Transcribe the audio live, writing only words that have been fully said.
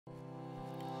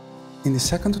In the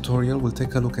second tutorial, we'll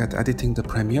take a look at editing the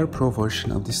Premiere Pro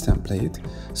version of this template,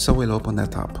 so we'll open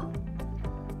that up.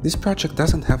 This project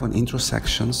doesn't have an intro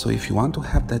section, so if you want to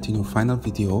have that in your final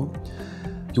video,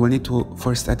 you will need to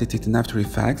first edit it in After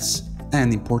Effects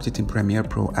and import it in Premiere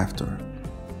Pro after.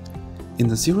 In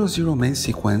the 00 main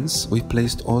sequence, we've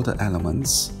placed all the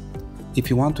elements. If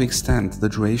you want to extend the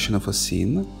duration of a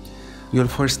scene, you'll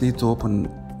first need to open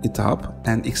it up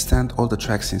and extend all the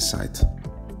tracks inside.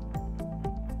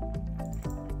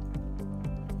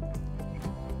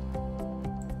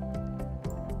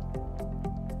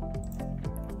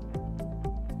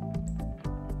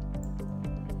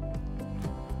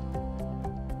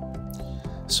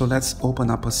 So let's open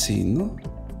up a scene.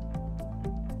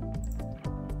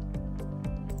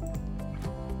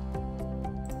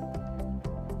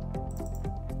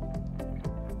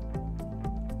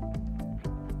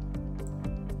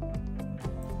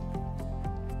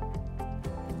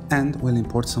 And we'll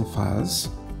import some files.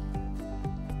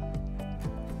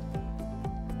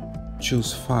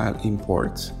 Choose File,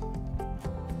 Import.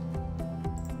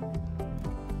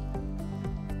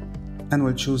 And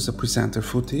we'll choose the presenter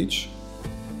footage,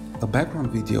 a background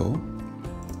video,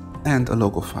 and a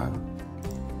logo file.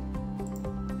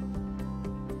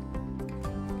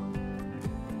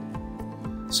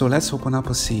 So let's open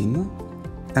up a scene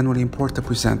and we'll import the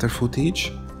presenter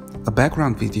footage, a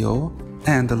background video,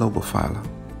 and a logo file.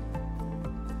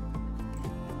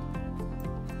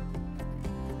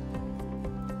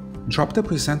 Drop the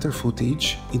presenter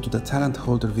footage into the Talent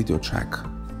Holder video track.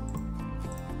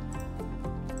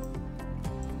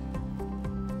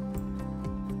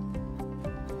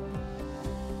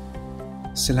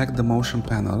 Select the motion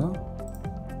panel,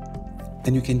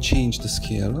 and you can change the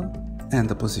scale and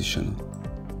the position.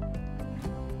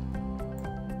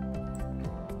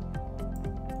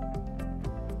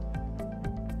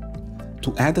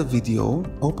 To add a video,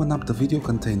 open up the video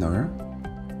container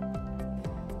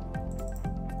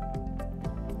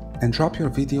and drop your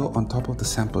video on top of the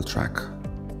sample track.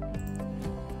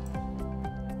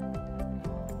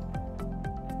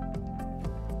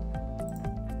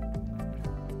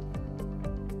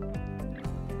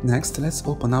 Next, let's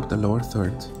open up the lower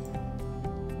third.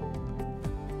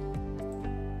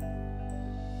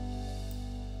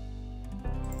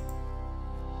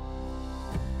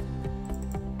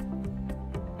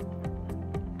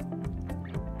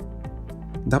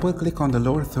 Double-click on the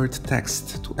lower third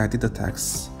text to edit the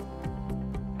text.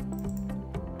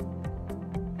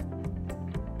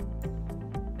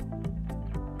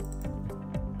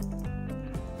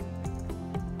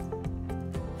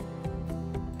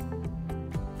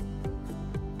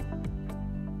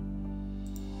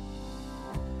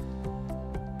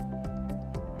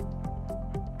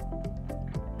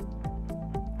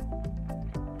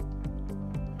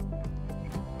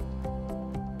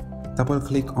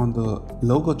 Double-click on the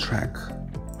logo track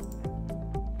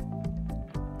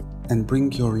and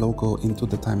bring your logo into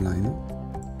the timeline.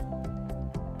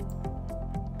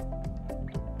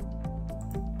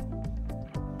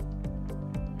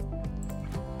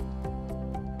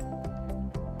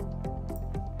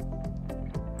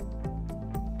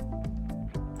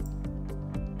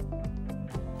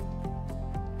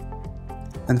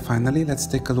 And finally, let's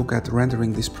take a look at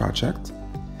rendering this project.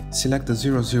 Select the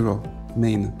 00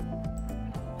 main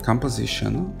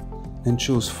composition and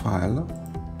choose File,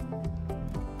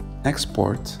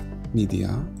 Export Media,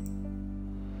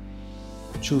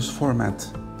 choose Format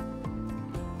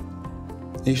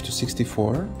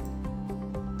H.264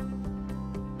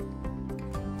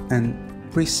 and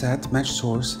preset Match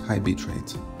Source High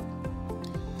Bitrate.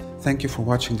 Thank you for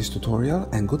watching this tutorial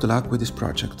and good luck with this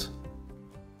project.